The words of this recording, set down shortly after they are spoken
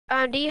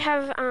Do you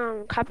have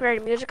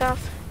copyrighted music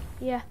off?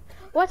 Yeah.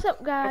 What's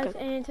up, guys? Okay.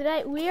 And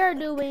today we are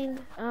doing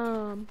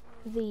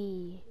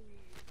the.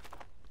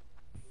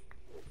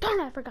 Darn,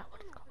 I forgot what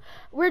it's called.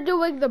 We're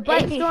doing the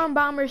Britestorm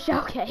Bomber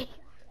Showcase.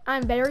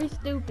 I'm very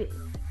stupid.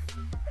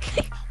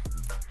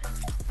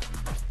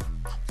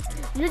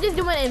 You're just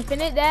doing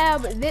infinite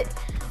dab.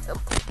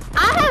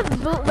 I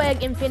have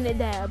bootleg infinite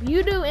dab.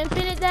 You do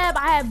infinite dab.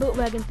 I have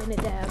bootleg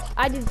infinite dab.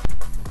 I just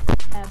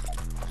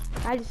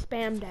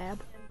spam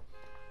dab.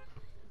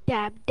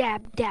 Dab,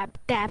 dab, dab,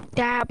 dab,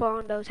 dab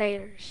on those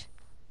haters.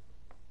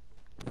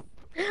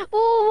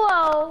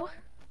 Whoa!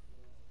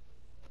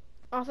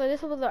 Also,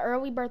 this was an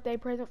early birthday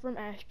present from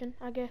Ashton,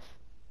 I guess.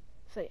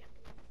 So yeah.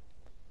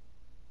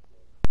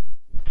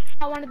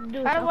 I wanted to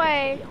do. By the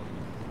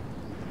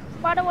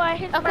way,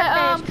 his okay.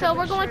 birthday is So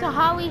we're going to soon.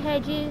 Holly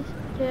Hedges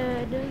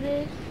to do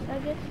this, I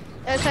guess.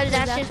 Because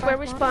that's just where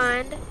we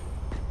spawned.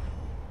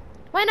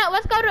 Wait, no.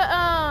 Let's go to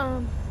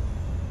I'm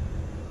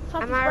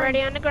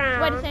already on the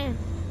ground. What is saying?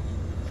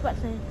 What's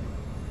saying?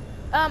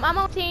 I'm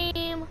on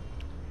team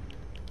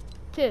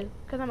 2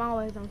 because I'm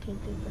always on team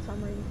 2 for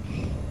some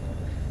reason.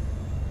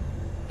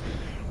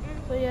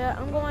 So yeah,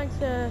 I'm going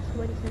to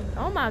sweaty sense.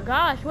 Oh my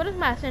gosh, what is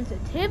my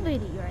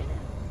sensitivity right now?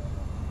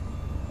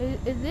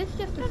 Is this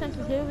just the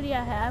sensitivity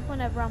I have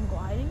whenever I'm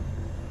gliding?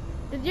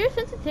 Does your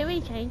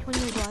sensitivity change when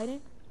you're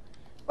gliding?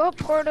 What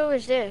portal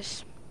is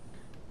this?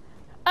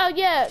 Oh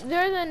yeah,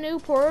 there's a new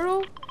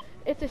portal.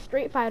 It's a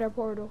Street Fighter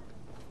portal.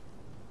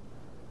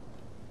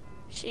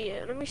 See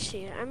it. Let me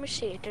see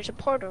it. There's a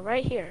portal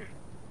right here.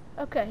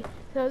 Okay,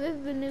 so this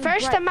is the new.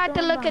 First, I'm about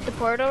to look at the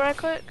portal right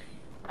quick.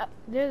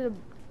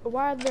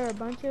 Why are there a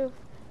bunch of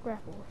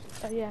grapples?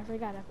 Oh yeah, I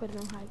forgot. I put it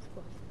on high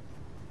school.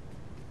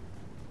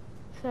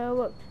 So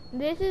look,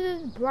 this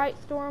is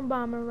Britestorm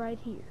Bomber right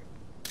here.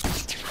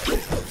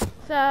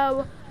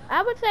 So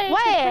I would say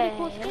it's a pretty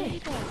cool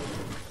skin.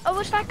 Oh,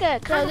 it's like a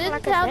kind of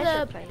like a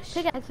desert place.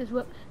 Pickaxes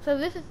look. So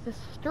this is the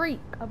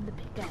streak of the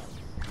pickaxe.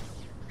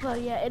 So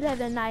yeah, it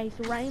has a nice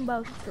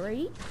rainbow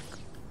streak.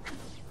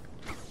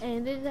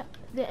 And this is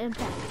the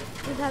impact.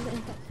 This is how the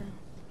impact sounds.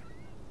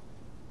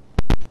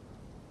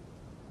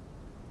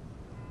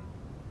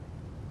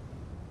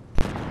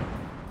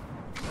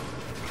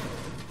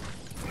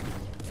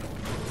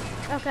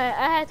 Okay,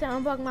 I had to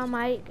unplug my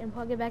mic and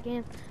plug it back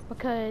in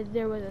because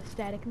there was a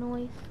static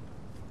noise.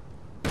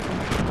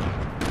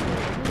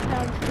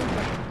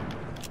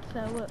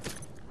 So look.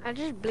 I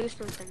just blew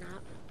something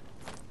up.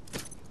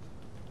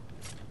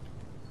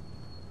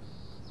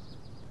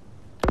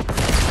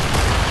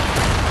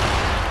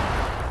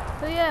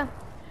 So yeah,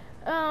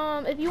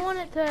 if you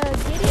wanted to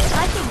get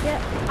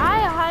it, I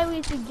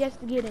highly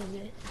suggest getting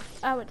this.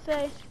 I would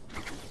say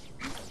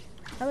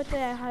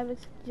I highly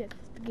suggest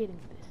getting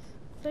this.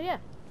 So yeah,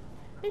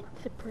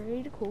 it's a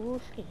pretty cool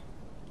skin.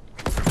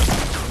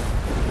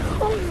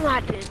 Oh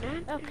my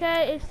goodness.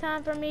 Okay, it's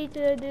time for me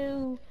to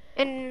do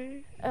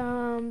and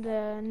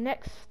the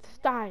next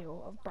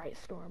style of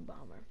Britestorm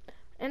Bomber,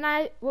 and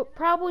I would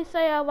probably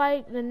say I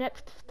like the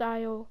next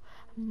style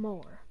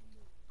more.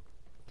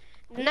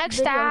 The next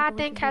style I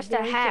think has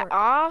the hat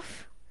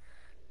off.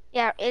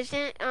 Yeah,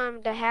 isn't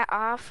the hat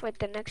off with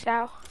the next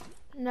style?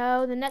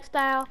 No, the next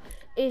style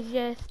is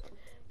just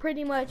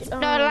pretty much no,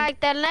 like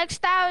the next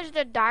style is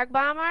the dark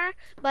bomber,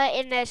 but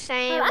in the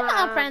same I'm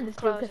not friend this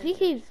dude because he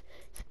keeps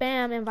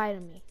spam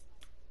inviting me.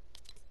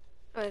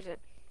 What is it?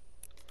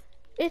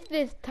 It's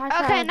this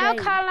Okay, no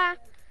color.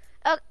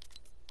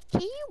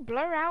 Can you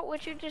blur out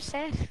what you just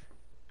said?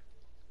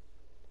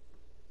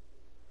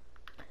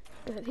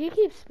 Because he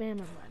keeps spam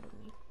inviting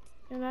me.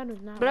 And that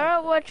is not blur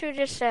out what you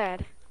just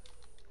said.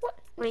 What?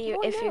 When you,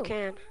 if you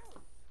can.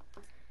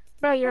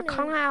 Bro, you're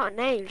calling out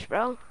names,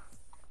 bro.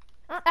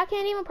 I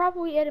can't even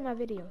properly edit my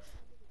videos.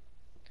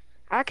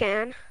 I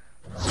can.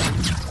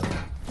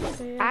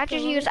 Okay, I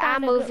just use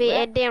iMovie,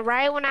 and then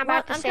right when I'm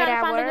about to say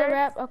that word. A good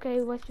rap.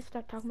 Okay, let's just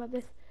start talking about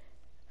this.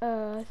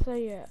 So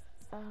yeah,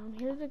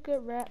 here's a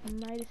good rap.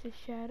 Midas'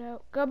 shout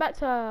out. Go back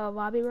to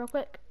lobby real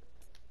quick.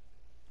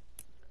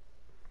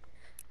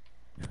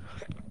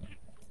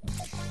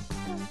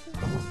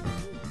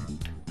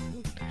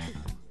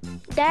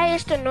 That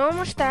is the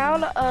normal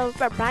style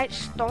of a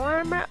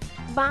Britestorm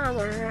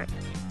Bomber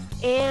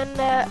in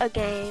a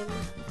game.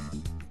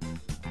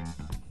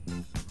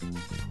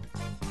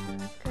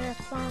 Okay,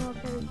 final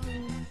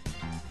location.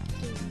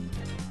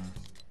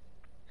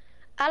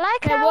 I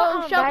like how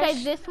we'll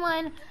showcase this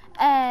one,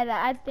 and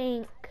I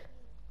think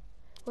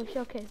we'll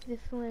showcase this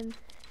one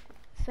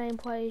same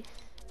place.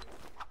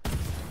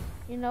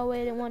 You know,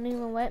 it won't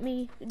even let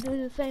me do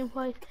the same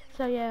place.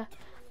 So yeah,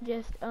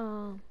 just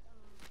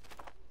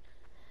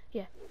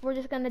yeah, we're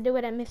just gonna do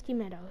it at Misty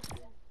Meadows.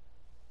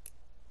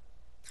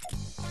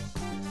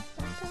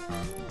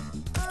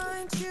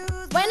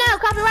 Wait, no,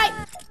 copyright!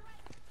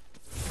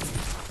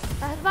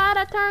 I thought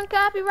I turned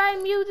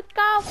copyright music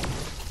off.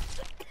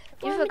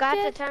 You forgot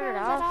to turn it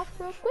off?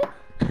 Real quick.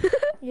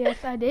 Yes,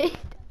 I did.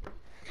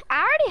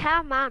 I already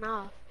have mine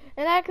off.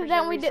 And I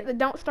accidentally did the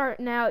 "Don't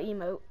Start Now"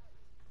 emote.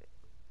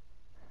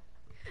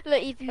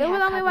 Look, if you It was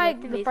have only like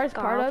copyrighted the music first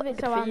part off of it,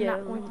 the so I'm not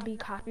video. going to be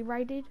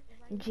copyrighted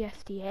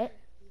just yet.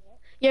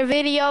 Your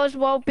videos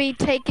won't be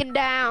taken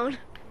down.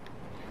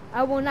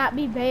 I will not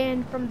be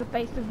banned from the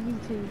face of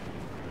YouTube.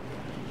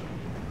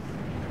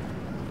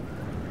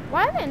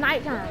 Why is it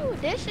nighttime? Ooh,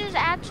 this is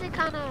actually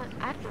kind of,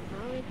 I don't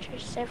know,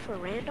 interesting for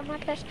random, I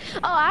guess. Oh,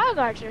 Isle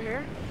Guards are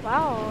here.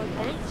 Wow,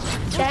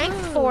 thanks. Thanks,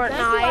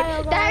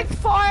 Fortnite. Thanks,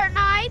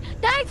 Fortnite.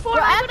 Thanks, Fortnite. Well,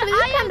 actually, this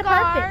is Isle kind of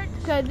Guards. perfect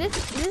because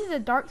this is a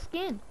dark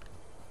skin.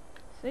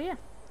 So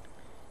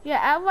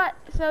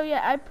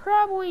yeah, I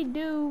probably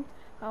do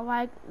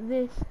like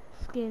this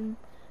skin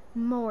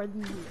more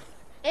than you.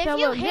 If So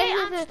you look, hit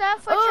on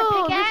stuff with your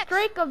the pickaxe,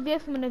 streak of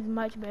this one is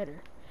much better.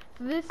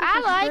 So this is I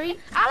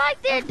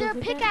like the the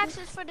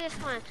pickaxes for this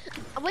one.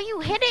 When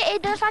you hit it,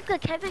 it does like the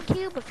Kevin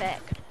Cube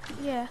effect.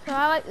 Yeah, so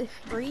I like the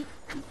streak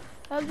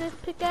of this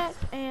pickaxe,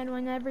 and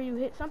whenever you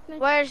hit something,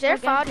 Where's their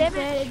fall damage?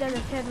 It does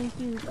a Kevin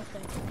Cube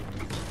effect.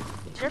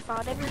 Is there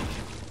fall damage?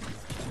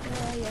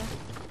 Yeah.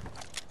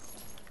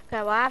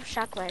 Okay, well I have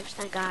shockwaves,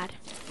 thank God.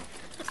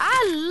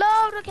 I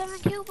love the Kevin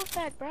Cube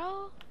effect,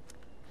 bro.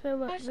 So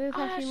look, That's this is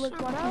how she looks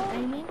awesome, while she's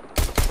bro. aiming.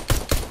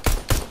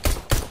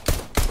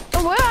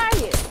 Oh, where are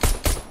you?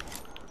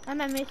 I'm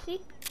at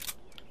Misty.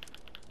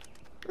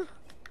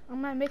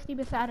 I'm at Misty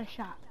beside a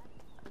shop.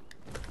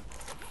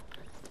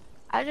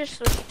 I just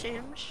switched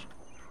teams.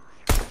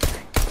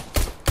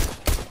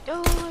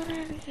 I'm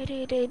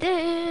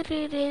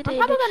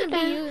probably gonna be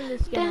using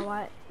this skin a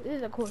lot. This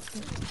is a cool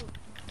skin.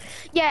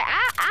 Yeah,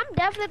 I'm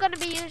definitely gonna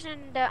be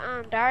using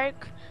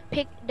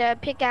the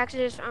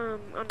pickaxes on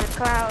the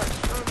clouds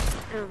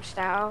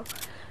style.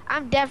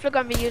 I'm definitely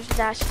gonna be using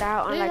that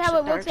style on This like is how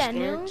some it dark looks at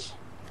noon. skins.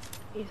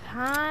 It's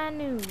high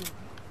noon.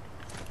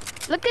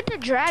 Look at the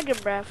dragon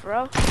breath,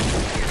 bro.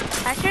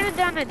 I should have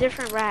done a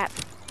different rap.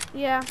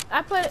 Yeah,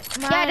 I put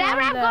mine Yeah, that on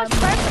rap goes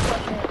perfect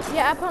with it.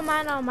 Yeah, I put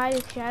mine on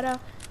Mighty Shadow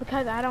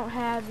because I don't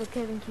have the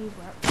Kevin Cube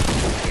rap.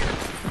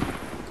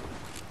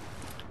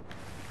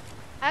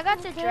 I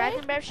got the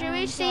dragon breath. Should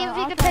we see if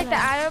we I'll can try take the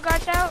that. idle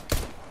guards out?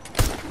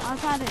 I'll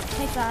try to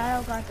take the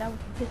idle guards out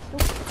with the pistol.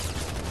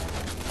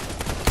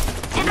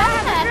 And I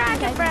have a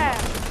dragon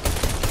breath.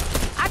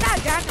 I got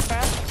a dragon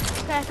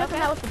breath. Okay, I took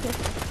it out with the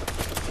pistol.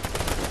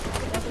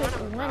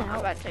 I'm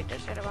about to take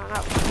this shit about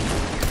out.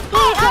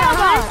 Oh,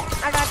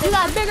 I got this. You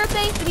got bigger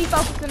things to be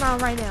focusing on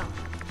right now.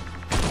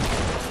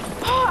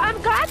 Oh, I'm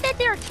glad that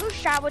they're two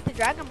shot with the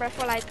dragon breath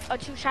for like a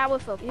two shot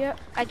with a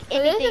like So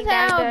anything this is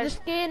that how does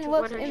the skin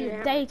looks in 100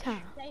 the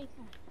daytime.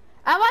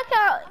 I like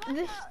how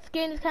this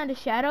skin is kind of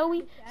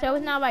shadowy, so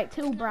it's not like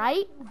too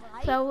bright.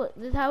 So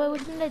this is how it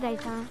looks in the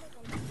daytime.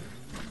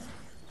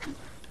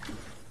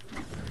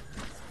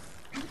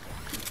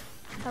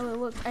 How it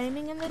looks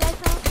aiming in the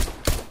daytime.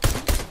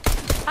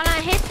 And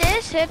I hit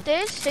this, hit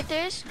this, hit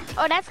this.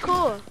 Oh, that's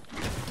cool.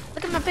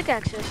 Look at my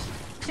pickaxes.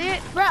 See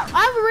it? Bro,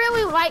 I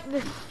really like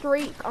the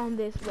streak on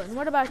this one.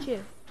 What about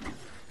you?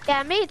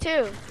 Yeah, me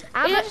too.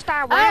 I'm gonna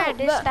start wearing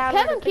this style.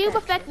 Kevin Cube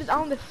effect is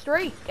on the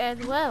streak as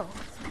well.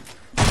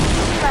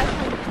 Like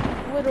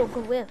some little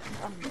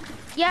glyphs on it.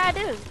 Yeah, I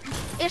do.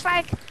 It's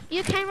like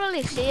you can't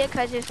really see it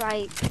because it's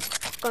like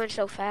going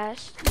so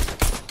fast.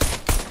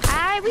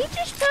 We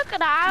just took the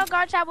Isle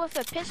Guards out with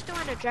a pistol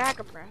and a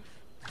dragon breath.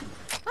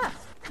 Huh.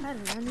 I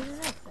didn't even know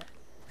that.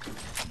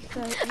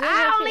 So,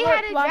 I only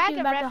had a while dragon she's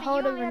about breath to and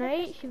hold you a only had a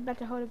grenade. She's about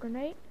to hold a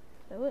grenade.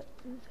 So look,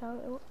 this is how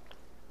it looks.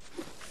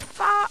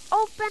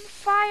 Open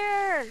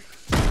fire!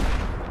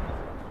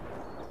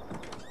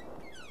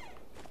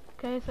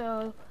 Okay,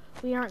 so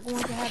we aren't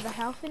going to have a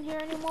house in here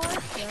anymore.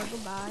 So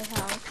goodbye,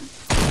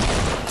 house.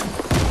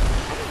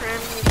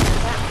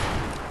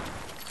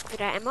 Give me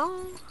that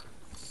ammo.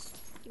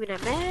 Give me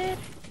that med.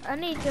 I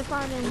need to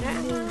find a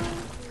new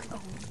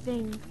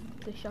thing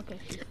to showcase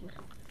this with.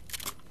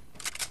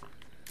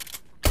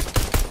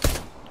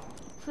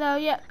 So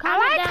yeah,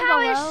 comment down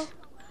below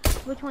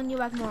which one you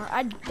like more.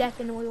 I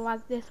definitely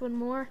like this one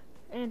more,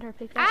 and her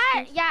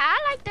pickaxes. I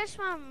like this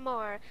one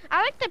more.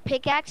 I like the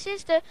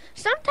pickaxes.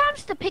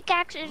 Sometimes the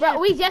pickaxes. But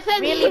we just said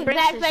really the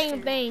exact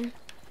same thing.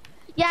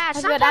 Yeah,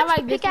 sometimes I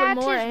like the this one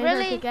more pickaxes and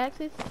really. her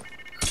pickaxes.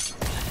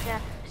 Yeah,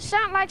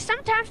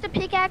 sometimes the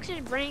pickaxes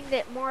bring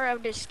more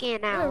of the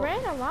skin out. There's a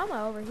random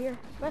llama over here.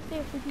 Let's see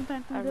if we can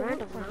find some A good random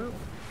loot for llama. him.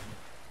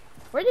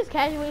 We're just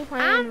casually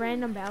playing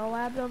random battle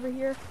labs over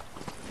here.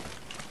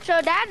 So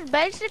that's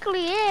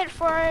basically it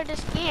for the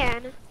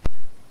skin.